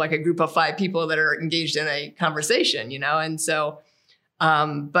up to like a group of 5 people that are engaged in a conversation, And so,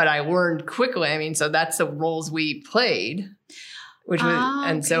 but I learned quickly. I mean, so that's the roles we played, which was,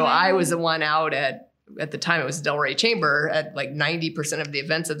 and so I was the one out at the time it was Delray Chamber at like 90% of the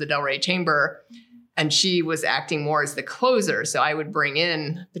events of the Delray Chamber. And she was acting more as the closer. So I would bring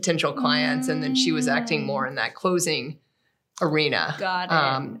in potential clients, and then she was acting more in that closing arena. Got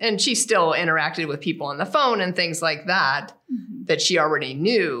it. And she still interacted with people on the phone and things like that, that she already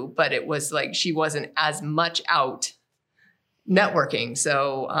knew, but it was like she wasn't as much out networking.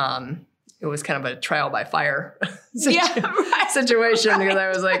 So it was kind of a trial by fire situation, because I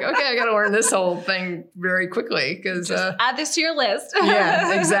was like, okay, I got to learn this whole thing very quickly, because add this to your list.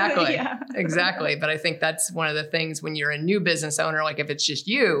 Yeah, exactly. Exactly. But I think that's one of the things when you're a new business owner, like if it's just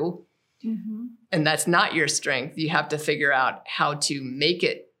you and that's not your strength, you have to figure out how to make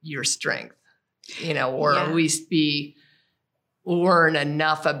it your strength, or at least learn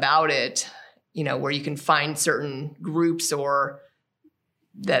enough about it, where you can find certain groups or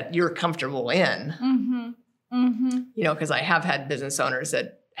that you're comfortable in, because I have had business owners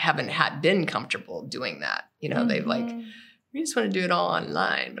that haven't been comfortable doing that. They've like, we just want to do it all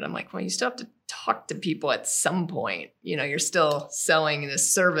online. But I'm like, well, you still have to talk to people at some point. You're still selling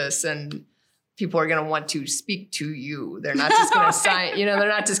this service, and people are going to want to speak to you. They're not just going to sign, they're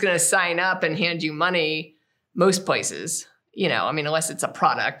not just going to sign up and hand you money most places, I mean, unless it's a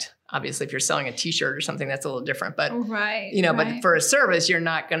product. Obviously, if you're selling a t-shirt or something, that's a little different. But, but for a service,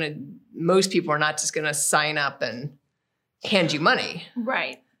 most people are not just going to sign up and hand you money.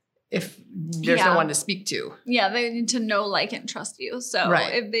 Right. If there's no one to speak to. Yeah, they need to know, like, and trust you. So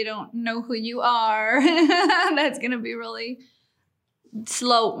if they don't know who you are, that's going to be really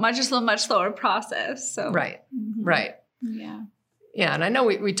slow, much slower process. So Right. Yeah. Yeah, and I know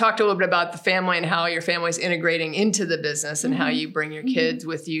we talked a little bit about the family and how your family's integrating into the business and how you bring your kids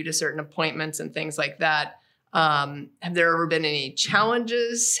with you to certain appointments and things like that. Have there ever been any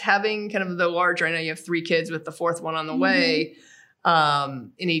challenges having kind of the larger, I know you have 3 kids with the 4th one on the way.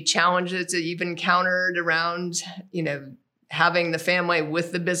 Any challenges that you've encountered around, having the family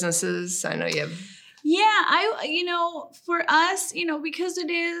with the businesses? I know you have. Yeah, for us, because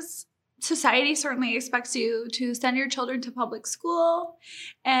it is, society certainly expects you to send your children to public school,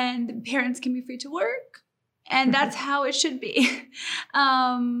 and parents can be free to work, and that's how it should be.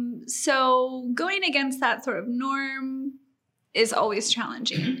 So going against that sort of norm is always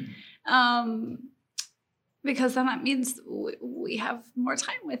challenging, because then that means we have more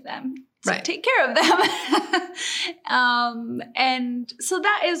time with them to take care of them. And so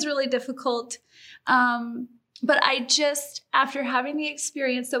that is really difficult. But I just, after having the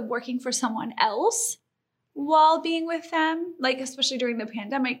experience of working for someone else while being with them, like especially during the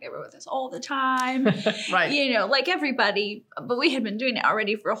pandemic, they were with us all the time, like everybody, but we had been doing it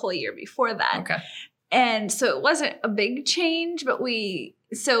already for a whole year before that. Okay. And so it wasn't a big change, but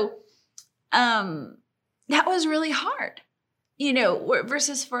that was really hard,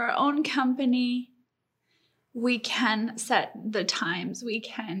 versus for our own company. we can set the times, we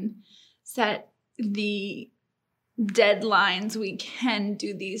can set the deadlines, we can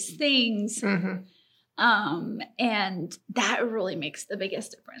do these things. And that really makes the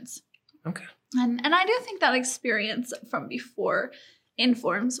biggest difference. Okay. And I do think that experience from before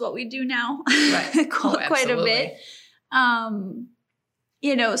informs what we do now. Right. Quite a bit.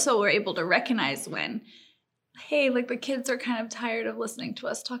 So we're able to recognize when, hey, like the kids are kind of tired of listening to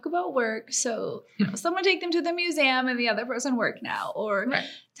us talk about work. So, someone take them to the museum and the other person work now. Or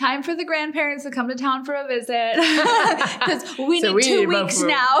time for the grandparents to come to town for a visit. Because we need 2 weeks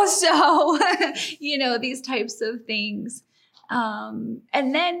now. So, these types of things.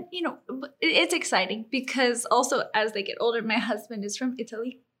 And then, it's exciting because also as they get older, my husband is from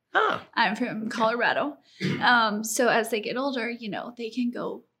Italy. Oh. I'm from Colorado. So as they get older, they can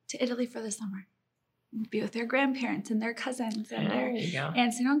go to Italy for the summer, be with their grandparents and their cousins and their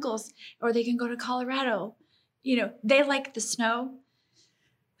aunts and uncles, or they can go to Colorado. They like the snow.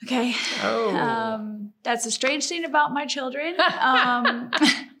 Okay. Oh. That's a strange thing about my children. I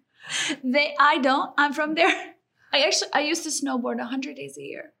don't. I'm from there. I used to snowboard 100 days a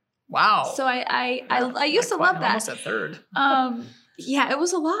year. Wow. So I used to love that. Almost a third. Yeah, it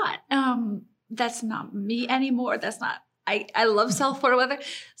was a lot. That's not me anymore. That's not. I love South Florida weather.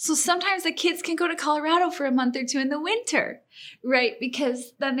 So sometimes the kids can go to Colorado for a month or two in the winter, right?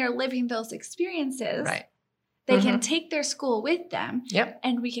 Because then they're living those experiences. Right. They can take their school with them. Yep.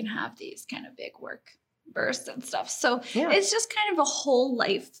 And we can have these kind of big work bursts and stuff. So it's just kind of a whole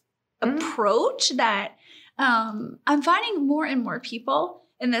life approach that I'm finding more and more people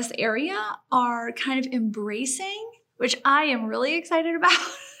in this area are kind of embracing, which I am really excited about.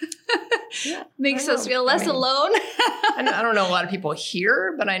 Makes us feel less alone. I don't know a lot of people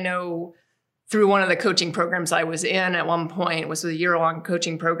here, but I know through one of the coaching programs I was in at one point, it was a year-long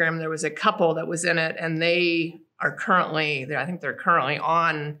coaching program. There was a couple that was in it, and they are currently, I think they're currently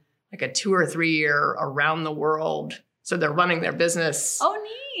on like a 2 or 3 year around the world. So they're running their business. Oh,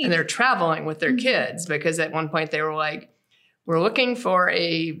 neat. And they're traveling with their kids because at one point they were like, we're looking for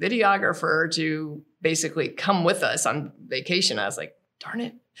a videographer to basically come with us on vacation. I was like, darn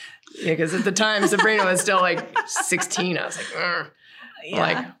it. Yeah, because at the time Sabrina was still like 16. I was like,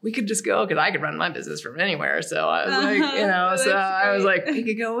 like we could just go because I could run my business from anywhere. So I was like, so I was like, we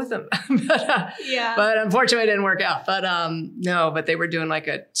could go with them. But unfortunately it didn't work out. But no, but they were doing like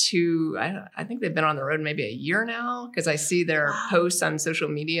a 2, I think they've been on the road maybe a year now because I see their posts on social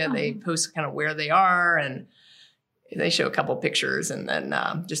media. They post kind of where they are and they show a couple pictures and then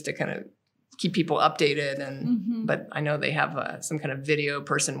just to kind of keep people updated. And but I know they have some kind of video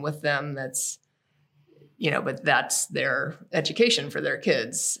person with them that's, but that's their education for their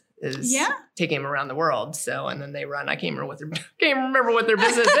kids is taking them around the world. So, and then they run, I can't remember what their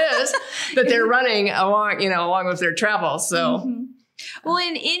business is that they're running along with their travel. So, well,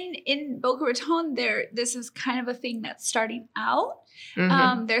 in Boca Raton, this is kind of a thing that's starting out.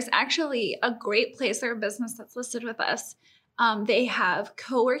 There's actually a great place, their business that's listed with us. They have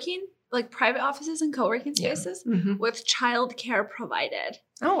co-working, like private offices and co-working spaces with childcare provided.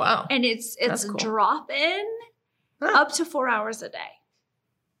 Oh, wow. And it's cool. drop-in up to 4 hours a day.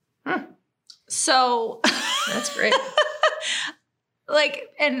 So that's great.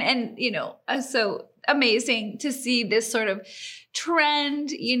 So amazing to see this sort of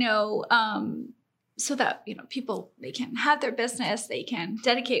trend, so that, people, they can have their business, they can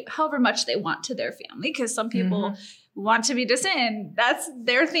dedicate however much they want to their family. Because some people want to be distant and that's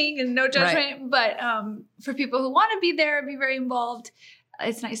their thing and no judgment. Right. But for people who want to be there, be very involved,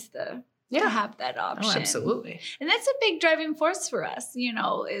 it's nice to have that option. Oh, absolutely. And that's a big driving force for us,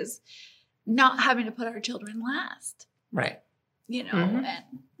 is not having to put our children last. Right. And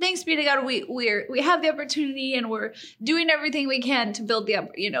thanks be to God, we have the opportunity and we're doing everything we can to build the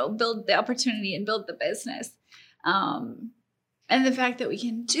opportunity and build the business. And the fact that we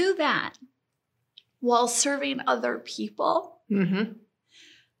can do that while serving other people,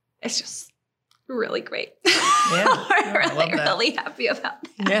 it's just really great. Yeah. We're really happy about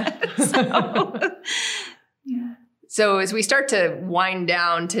that. So as we start to wind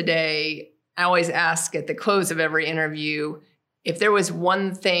down today, I always ask at the close of every interview, if there was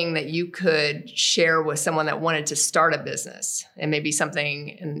one thing that you could share with someone that wanted to start a business and maybe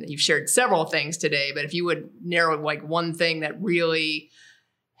something, and you've shared several things today, but if you would narrow like one thing that really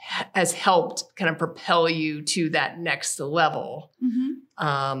has helped kind of propel you to that next level,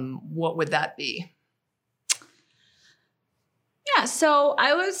 what would that be? Yeah, so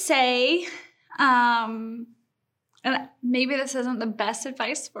I would say, and maybe this isn't the best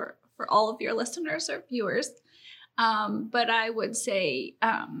advice for all of your listeners or viewers, but I would say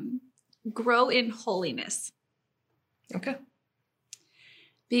grow in holiness. Okay.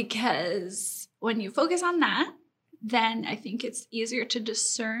 Because when you focus on that, then I think it's easier to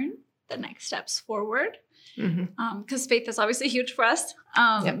discern the next steps forward. Because faith is obviously huge for us.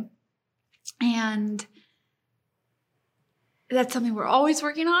 And that's something we're always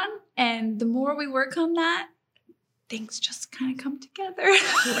working on. And the more we work on that, things just kind of come together.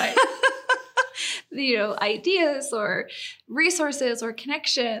 Right. Ideas or resources or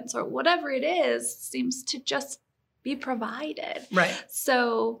connections or whatever it is seems to just be provided. Right.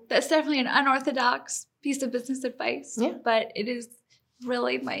 So that's definitely an unorthodox piece of business advice, but it is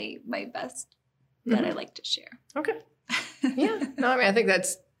really my best that I like to share. Okay. Yeah. No, I mean, I think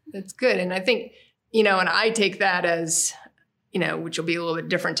that's good. And I think, and I take that as, which will be a little bit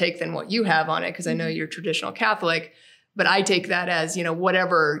different take than what you have on it, because I know you're traditional Catholic, but I take that as,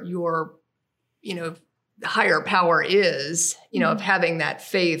 whatever your, higher power is, of having that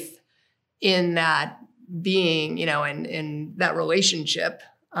faith in that being, in that relationship.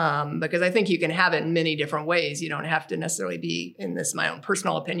 Because I think you can have it in many different ways. You don't have to necessarily be, in this, my own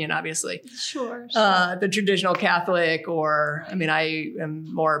personal opinion, obviously. Sure. The traditional Catholic, or, I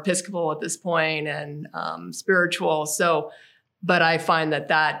am more Episcopal at this point, and spiritual. So, but I find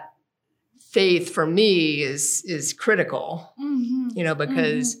that faith for me is critical,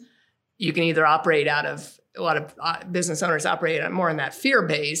 because you can either operate out of, a lot of business owners operate more in that fear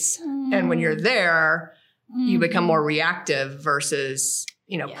base. And when you're there, you become more reactive versus,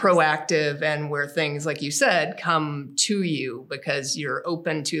 proactive, and where things, like you said, come to you because you're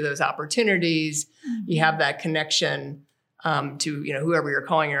open to those opportunities. You have that connection to, whoever you're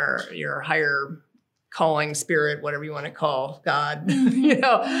calling your higher calling, spirit, whatever you want to call God, so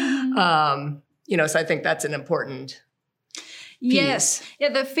I think that's an important piece. Yes. Yeah,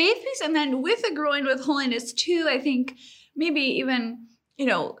 the faith piece. And then with the growing with holiness too, I think maybe even,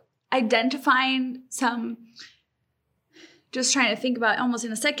 identifying some, just trying to think about almost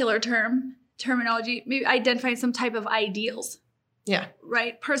in a secular terminology, maybe identifying some type of ideals. Yeah.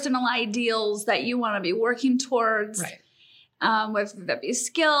 Right? Personal ideals that you want to be working towards. Right. Whether that be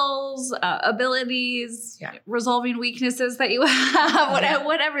skills, abilities, resolving weaknesses that you have,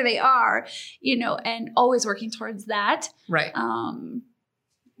 whatever they are, and always working towards that. Right.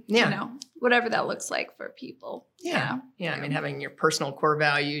 Whatever that looks like for people. Yeah. I mean, having your personal core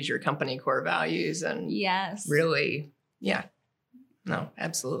values, your company core values, and really, no,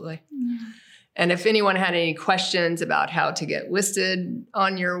 absolutely. Yeah. And if anyone had any questions about how to get listed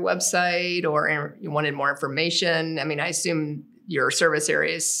on your website, or you wanted more information, I assume your service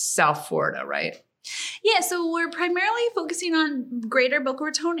area is South Florida, right? Yeah, so we're primarily focusing on greater Boca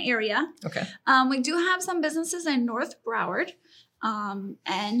Raton area. Okay. We do have some businesses in North Broward.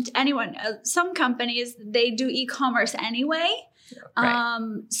 And some companies, they do e-commerce anyway.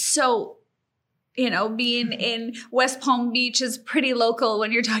 Right. So, being in West Palm Beach is pretty local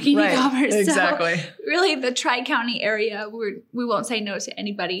when you're talking e-commerce. Exactly. So really the Tri-County area, we won't say no to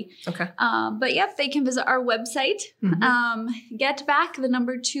anybody. Okay. But they can visit our website,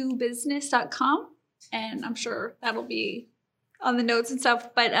 getback2business.com. And I'm sure that'll be on the notes and stuff.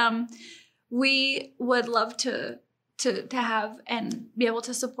 But we would love to have and be able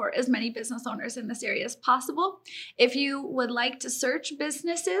to support as many business owners in this area as possible. If you would like to search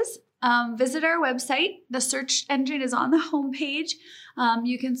businesses, visit our website. The search engine is on the homepage.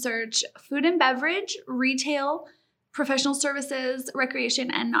 You can search food and beverage, retail, professional services,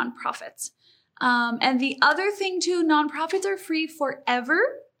 recreation, and nonprofits. And the other thing too, nonprofits are free forever.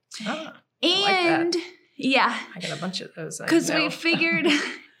 And I like that. I got a bunch of those. Because we figured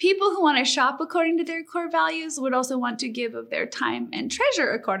people who want to shop according to their core values would also want to give of their time and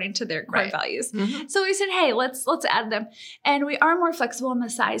treasure according to their core values. So we said, hey, let's add them. And we are more flexible in the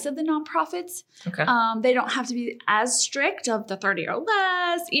size of the nonprofits. Okay. They don't have to be as strict of the 30 or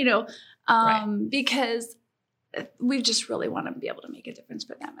less, because we just really want to be able to make a difference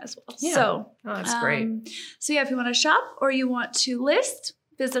for them as well. Yeah. So that's great. So if you want to shop or you want to list,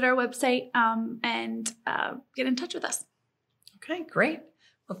 visit our website and get in touch with us. Okay, great.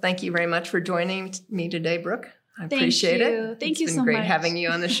 Well, thank you very much for joining me today, Brooke. I appreciate it. Thank you so much. It's been great having you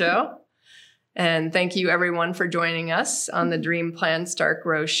on the show. And thank you, everyone, for joining us on the Dream Plan Start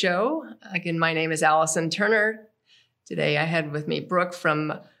Grow show. Again, my name is Allison Turner. Today, I had with me Brooke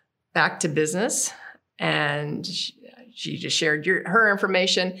from Back to Business, and she just shared her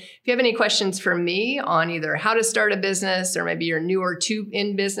information. If you have any questions for me on either how to start a business, or maybe you're newer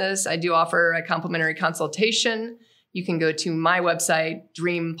in business, I do offer a complimentary consultation. You can go to my website,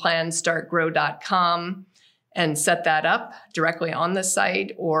 dreamplanstartgrow.com, and set that up directly on the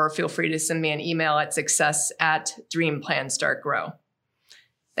site, or feel free to send me an email at success@dreamplanstartgrow.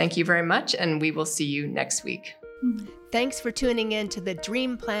 Thank you very much, and we will see you next week. Thanks for tuning in to the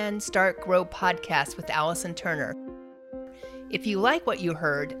Dream Plan Start Grow podcast with Allison Turner. If you like what you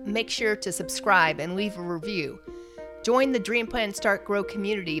heard, make sure to subscribe and leave a review. Join the Dream Plan Start Grow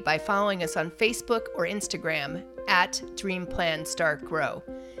community by following us on Facebook or Instagram at Dream Plan Start Grow.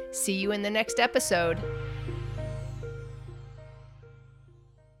 See you in the next episode.